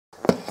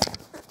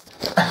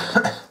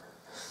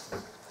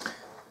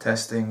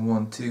Testing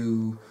 1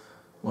 2.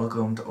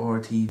 Welcome to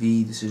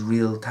RTV. This is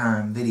real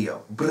time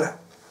video. Blah.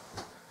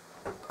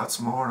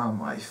 That's more on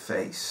my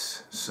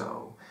face.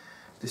 So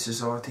this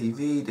is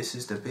RTV. This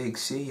is the big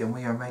C, and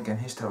we are making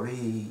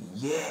history.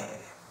 Yeah.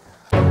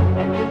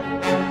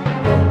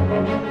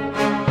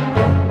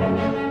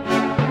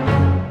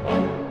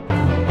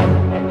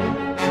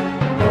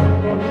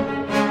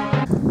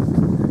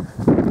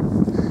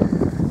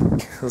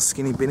 Little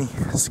skinny binny,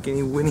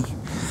 skinny winny,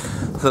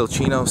 little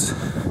chinos.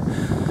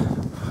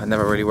 I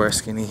never really wear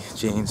skinny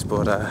jeans,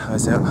 but I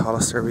was out in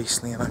Hollister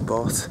recently and I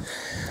bought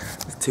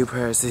 2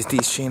 pairs of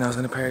these chinos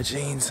and a pair of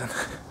jeans, and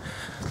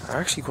they're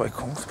actually quite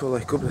comfortable,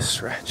 like good bit of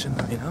stretching,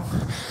 you know.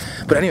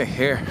 But anyway,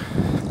 here,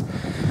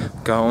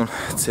 going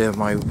to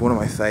one of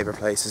my favourite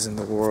places in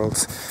the world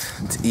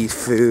to eat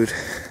food.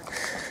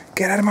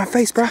 Get out of my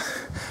face, bruh!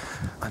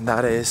 And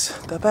that is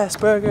the best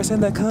burgers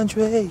in the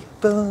country,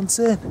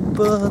 Bunsen,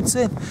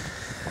 Bunsen.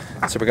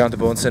 So we're going to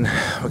Bunsen,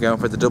 we're going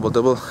for the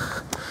double.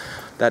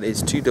 That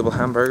is 2 double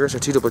hamburgers or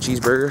 2 double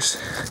cheeseburgers.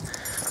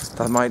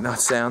 That might not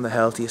sound the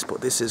healthiest,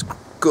 but this is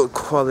good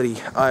quality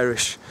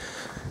Irish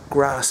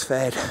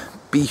grass-fed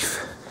beef.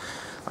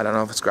 I don't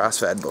know if it's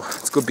grass-fed, but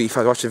it's good beef.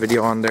 I watched a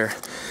video on their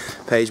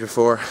page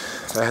before,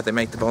 so how they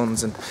make the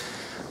buns and,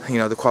 you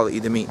know, the quality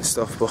of the meat and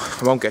stuff. But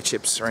I won't get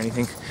chips or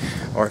anything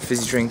or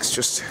fizzy drinks,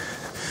 just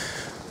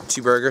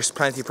 2 burgers,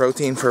 plenty of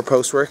protein for a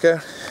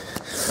post-workout.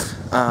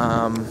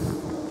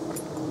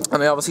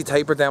 And I obviously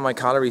tapered down my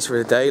calories for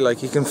the day.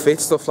 Like, you can fit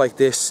stuff like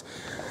this.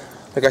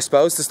 Like, I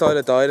suppose the style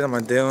of dieting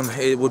I'm doing,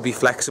 it would be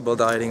flexible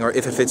dieting, or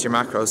if it fits your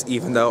macros,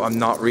 even though I'm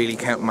not really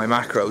counting my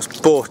macros.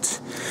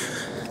 But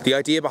the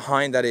idea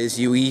behind that is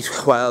you eat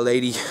well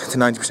 80 to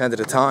 90% of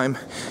the time.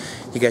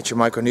 You get your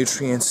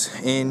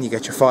micronutrients in, you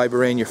get your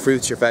fibre in, your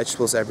fruits, your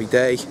vegetables every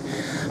day.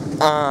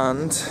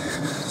 And,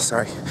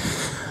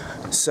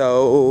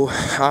 so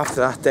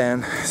after that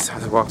then, I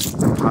had to walk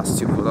past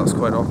 2 people, that was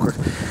quite awkward.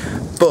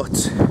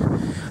 But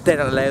then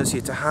it allows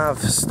you to have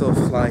stuff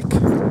like a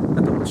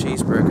double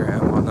cheeseburger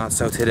and whatnot.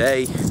 So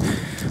today,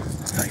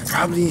 I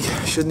probably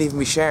shouldn't even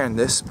be sharing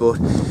this, but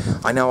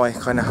I know I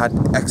kind of had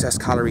excess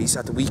calories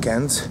at the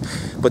weekend,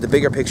 but the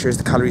bigger picture is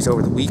the calories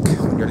over the week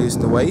when you're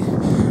losing the weight.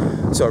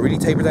 So I really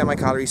tapered down my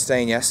calories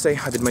today and yesterday.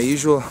 I did my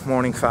usual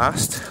morning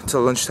fast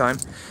till lunchtime,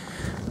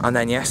 and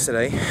then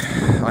yesterday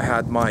I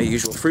had my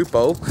usual fruit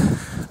bowl,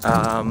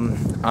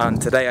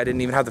 and today I didn't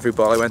even have the fruit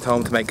bowl. I went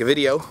home to make a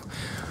video,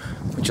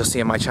 which you'll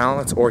see on my channel.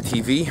 It's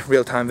RTV,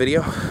 real-time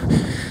video.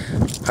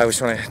 I was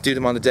trying to do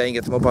them on the day and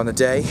get them up on the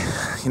day,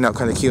 you know,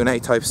 kind of Q&A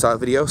type style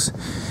videos.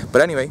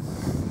 But anyway,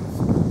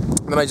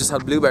 then I just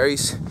had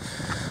blueberries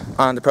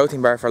and the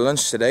protein bar for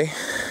lunch today,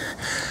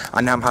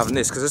 and now I'm having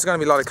this because there's going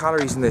to be a lot of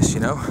calories in this, you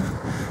know.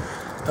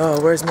 Oh,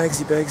 where's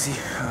Megsy Begsy?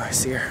 Oh, I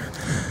see her.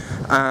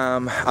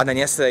 And then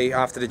yesterday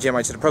after the gym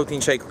I did a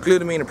protein shake with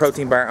glutamine, a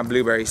protein bar and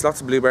blueberries. Lots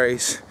of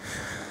blueberries,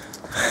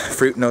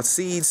 fruit, nuts,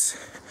 seeds,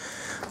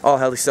 all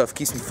healthy stuff,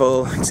 keeps me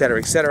full, etc,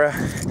 etc.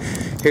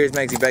 Here's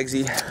Megsy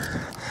Begsy.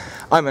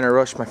 I'm in a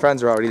rush, my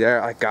friends are already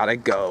there, I gotta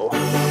go.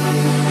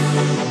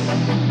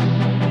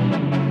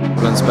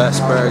 Dublin's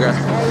best burger.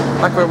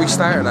 Back where we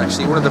started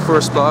actually, one of the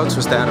first vlogs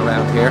was down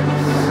around here.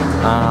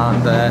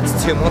 And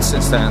it's 2 months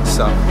since then,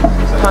 so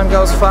time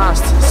goes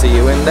fast. See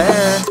you in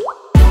there.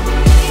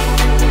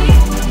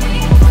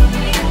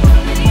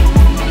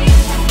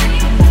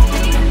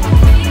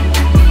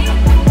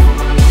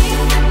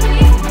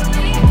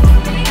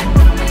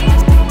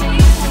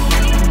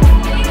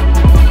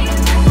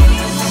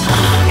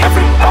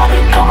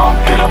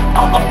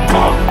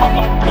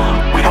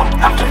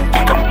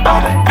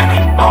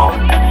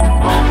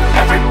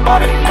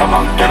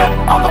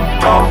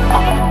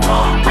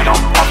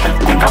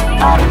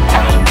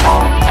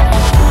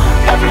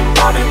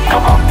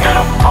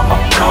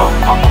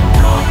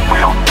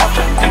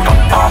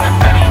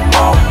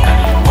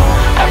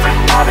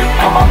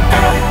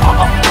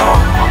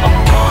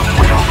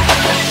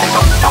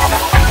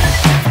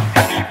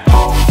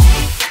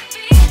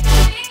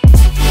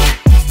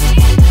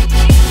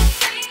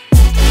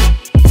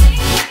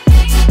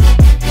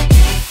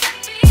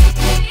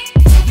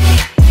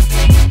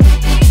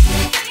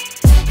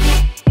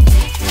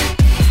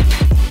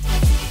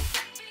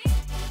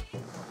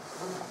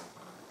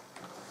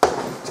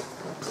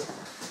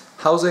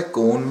 How's it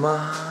going,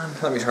 man?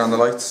 Let me turn on the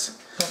lights.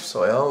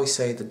 So I always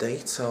say the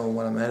date, so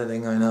when I'm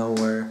editing I know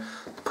where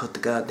to put the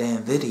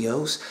goddamn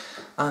videos.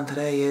 And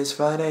today is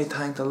Friday,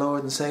 thank the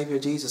Lord and Saviour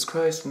Jesus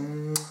Christ. The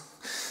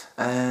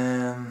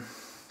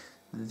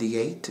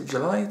 8th of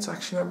July, it's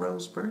actually my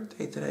bro's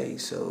birthday today,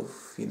 so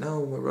if you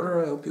know my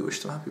brother, I hope you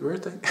wish him happy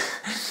birthday.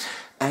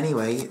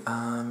 Anyway,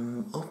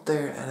 up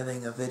there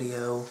editing a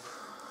video.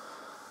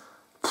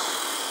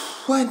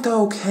 Went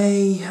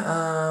okay,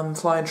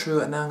 flying through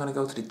it. Now I'm going to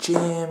go to the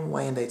gym,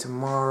 weigh-in day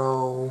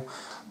tomorrow,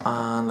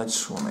 and I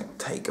just want to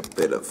take a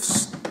bit of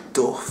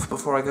stuff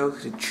before I go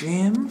to the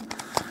gym.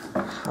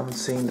 Haven't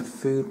seen the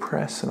food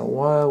press in a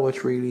while,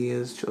 which really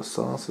is just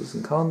sauces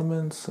and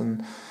condiments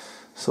and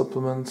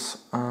supplements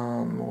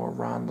and more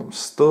random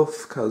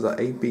stuff, because I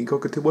ain't been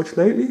cooking too much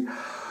lately.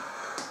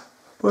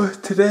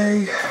 But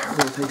today we're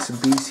going to take some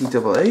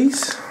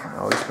BCAAs. I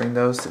always bring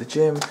those to the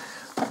gym.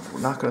 We're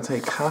not going to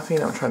take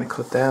caffeine. I'm trying to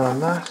cut down on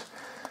that.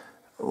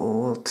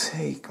 We'll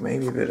take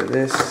maybe a bit of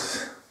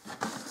this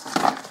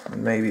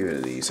and maybe a bit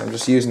of these. I'm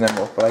just using them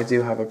up, but I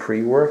do have a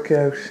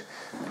pre-workout.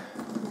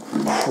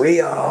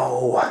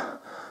 CREO.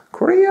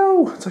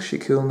 It's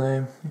actually a cool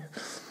name.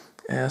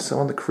 So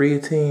on the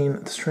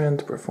creatine, the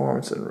strength,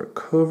 performance and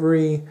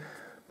recovery.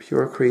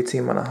 Pure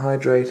creatine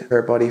monohydrate.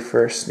 Our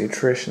BODYFIRST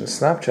Nutrition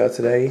Snapchat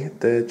today.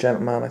 The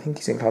gentleman, I think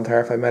he's in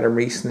Clontarf, I met him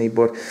recently,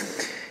 but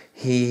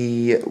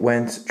he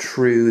went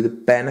through the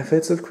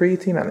benefits of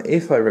creatine, and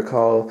if I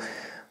recall,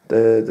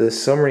 the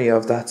summary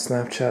of that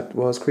Snapchat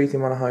was creatine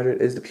monohydrate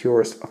is the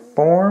purest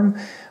form,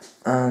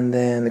 and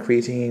then the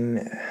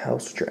creatine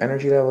helps with your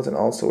energy levels and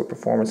also with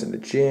performance in the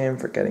gym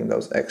for getting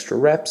those extra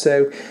reps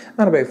out,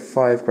 and about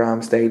 5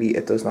 grams daily.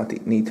 It does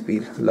not need to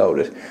be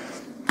loaded.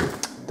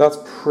 That's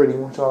pretty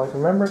much all I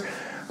can remember,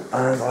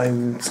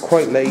 and it's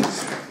quite late,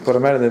 but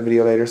I'm out of the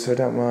video later, so I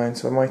don't mind.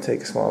 So I might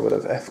take a small bit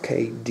of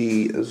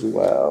FKD as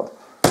well.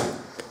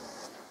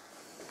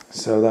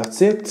 So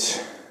that's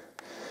it.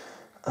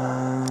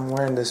 I'm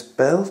wearing this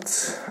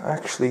belt.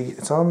 Actually,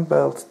 it's on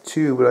belt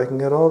 2, but I can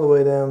get all the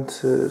way down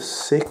to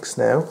 6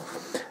 now.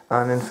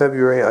 And in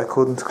February, I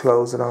couldn't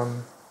close it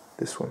on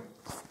this one.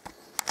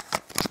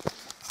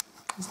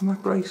 Isn't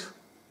that great?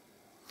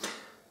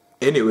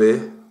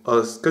 Anyway,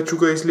 I'll get you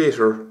guys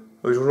later.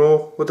 I don't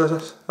know what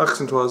that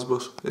accent was,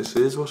 but this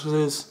is what it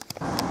is.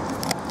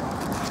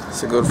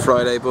 It's a good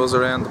Friday buzz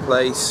around the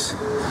place.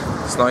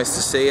 It's nice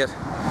to see it.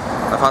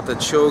 I've had to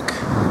chug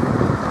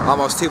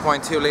almost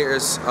 2.2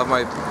 litres of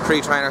my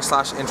pre-trainer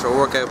 / intro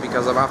workout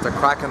because I'm after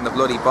cracking the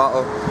bloody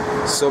bottle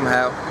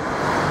somehow.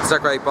 It's a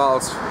great bottle,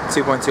 it's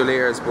 2.2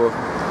 litres, but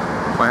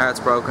my heart's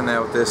broken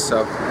now with this,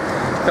 so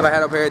gonna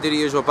head up here, do the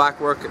usual back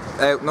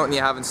workout, nothing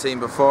you haven't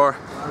seen before.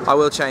 I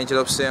will change it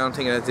up soon. I'm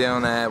thinking of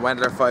doing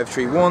Wendler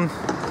 531,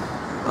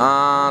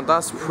 and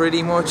that's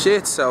pretty much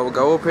it. So we'll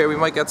go up here, we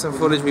might get some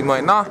footage, we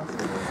might not.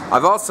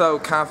 I've also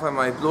can't find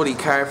my bloody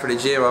card for the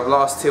gym. I've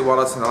lost 2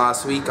 wallets in the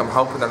last week. I'm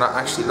hoping they're not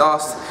actually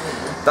lost.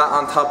 That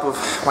on top of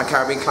my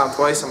car being clamped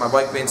twice and my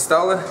bike being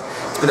stolen.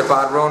 It's been a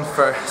bad run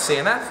for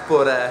CNF,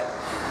 but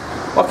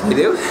what can you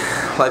do?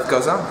 Life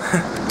goes on.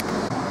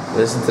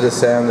 Listen to the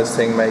sound this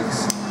thing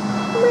makes.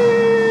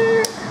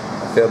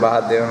 I feel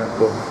bad doing it,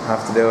 but I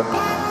have to do it.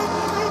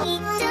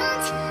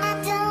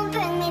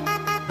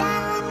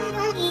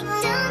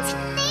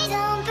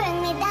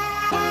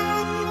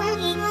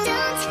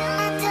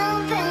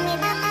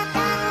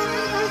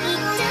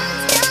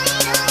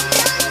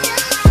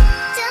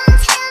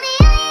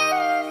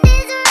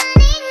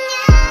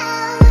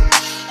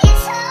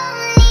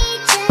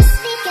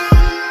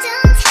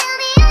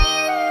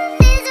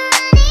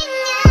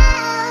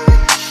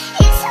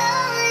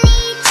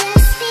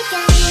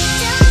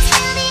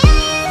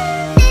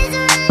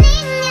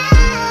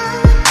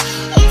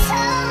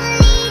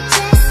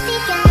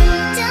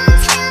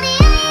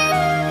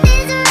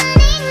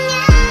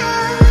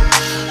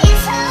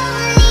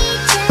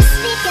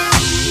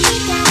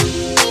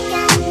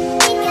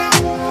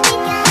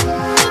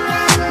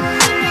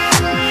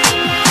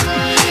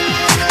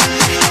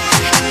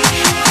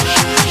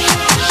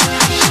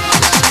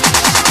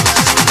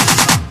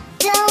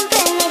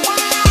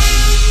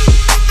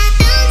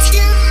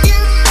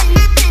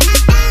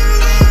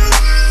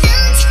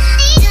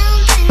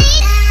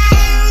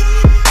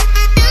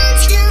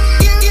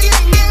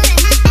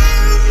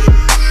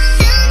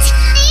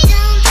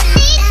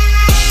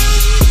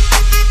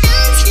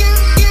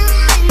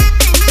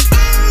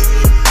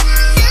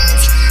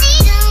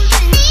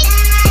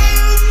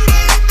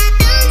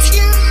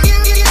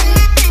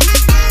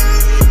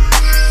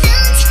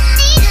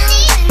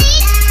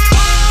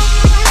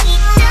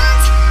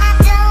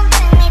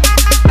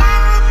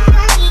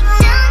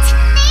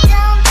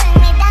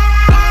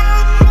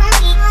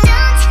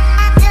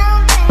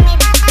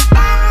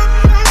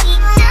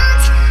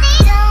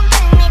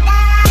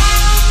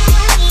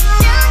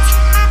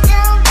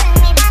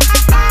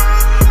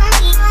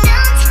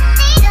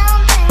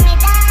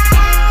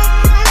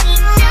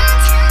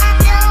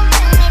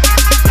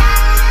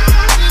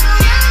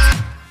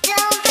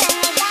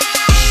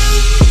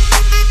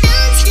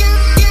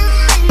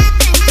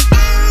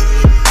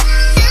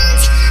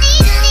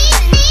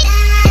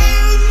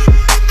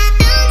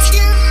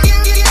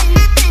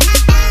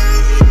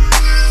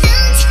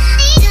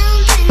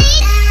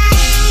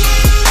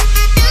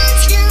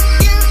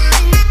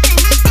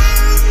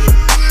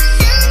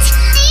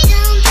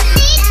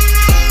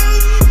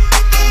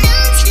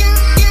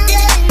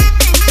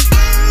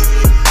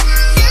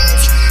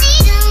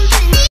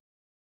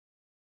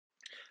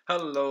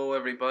 Hello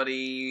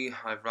everybody,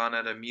 I've run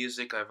out of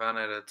music, I've run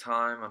out of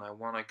time, and I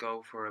want to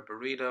go for a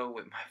burrito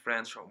with my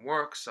friends from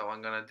work, so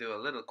I'm going to do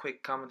a little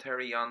quick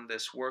commentary on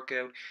this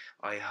workout.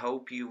 I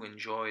hope you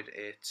enjoyed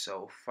it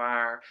so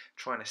far,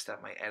 trying to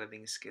step my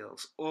editing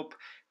skills up.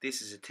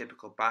 This is a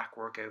typical back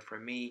workout for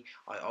me.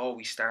 I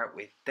always start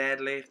with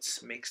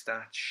deadlifts, mix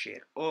that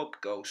shit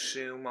up, go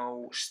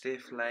sumo,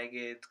 stiff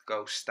legged,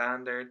 go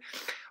standard.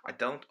 I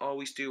don't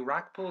always do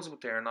rack pulls,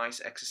 but they're a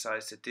nice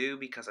exercise to do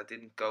because I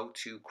didn't go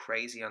too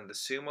crazy on the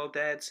sumo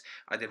deads.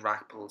 I did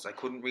rack pulls. I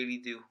couldn't really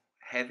do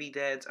heavy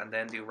deads and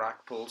then do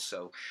rack pulls,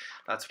 so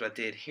that's what I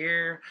did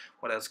here.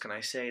 What else can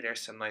I say? There's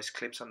some nice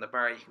clips on the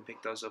bar. You can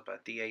pick those up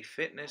at DA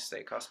Fitness.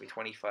 They cost me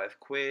 25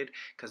 quid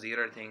because the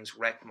other things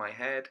wrecked my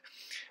head.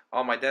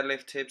 All my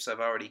deadlift tips I've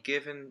already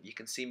given. You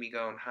can see me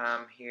going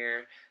ham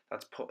here.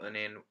 That's putting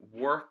in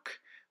work.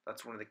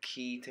 That's one of the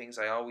key things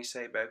I always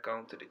say about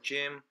going to the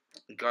gym.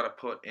 You gotta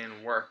put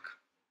in work.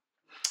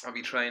 I'll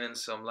be training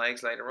some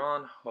legs later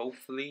on,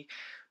 hopefully.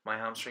 My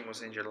hamstring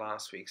was injured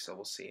last week, so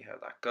we'll see how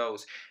that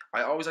goes.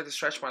 I always like to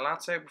stretch my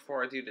lats out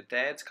before I do the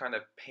deads, kind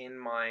of pin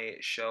my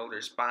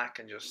shoulders back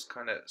and just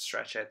kind of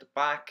stretch out the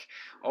back.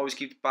 Always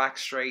keep the back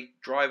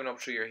straight, driving up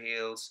through your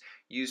heels,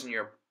 using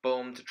your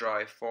bum to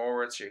drive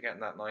forward so you're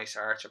getting that nice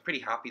arch. I'm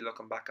pretty happy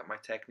looking back at my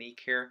technique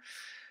here.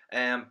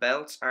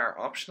 Belts are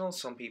optional.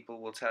 Some people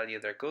will tell you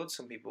they're good,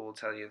 some people will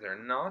tell you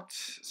they're not.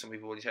 Some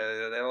people will tell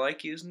you they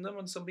like using them,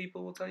 and some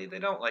people will tell you they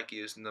don't like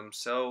using them.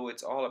 So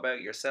it's all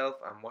about yourself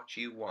and what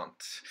you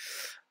want.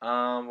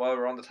 While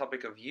we're on the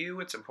topic of you,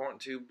 it's important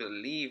to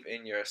believe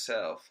in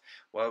yourself.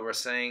 While we're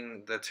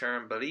saying the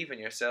term believe in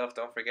yourself,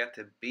 don't forget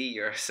to be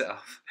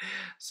yourself.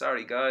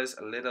 Sorry guys,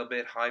 a little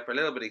bit hyper, a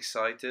little bit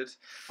excited.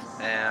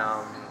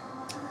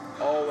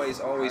 Always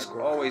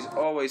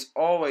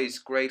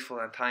grateful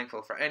and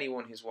thankful for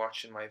anyone who's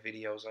watching my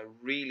videos. I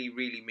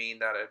really mean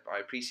that. I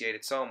appreciate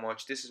it so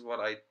much. This is what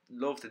I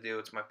love to do.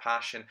 It's my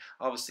passion.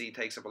 Obviously it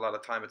takes up a lot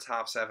of time. It's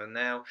 7:30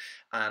 now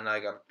and I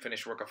got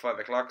finished work at 5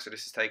 o'clock, so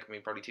this has taken me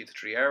probably 2 to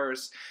 3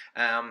 hours.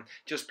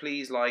 Just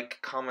please like,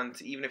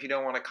 comment. Even if you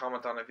don't want to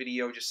comment on a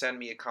video, just send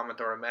me a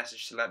comment or a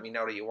message to let me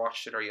know that you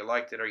watched it or you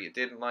liked it or you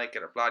didn't like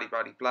it or blah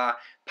blah blah.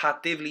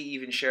 Pat Divley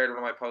even shared one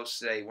of my posts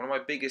today. One of my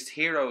biggest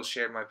heroes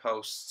shared my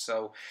posts.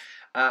 So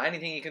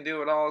anything you can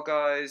do at all,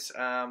 guys.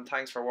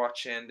 Thanks for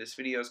watching. This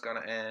video is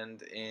going to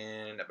end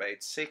in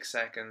about 6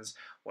 seconds.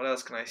 What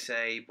else can I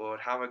say?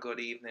 But have a good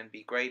evening.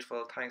 Be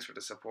grateful. Thanks for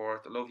the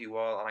support. I love you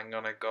all. And I'm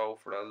going to go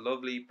for a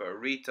lovely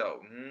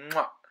burrito.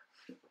 Mwah!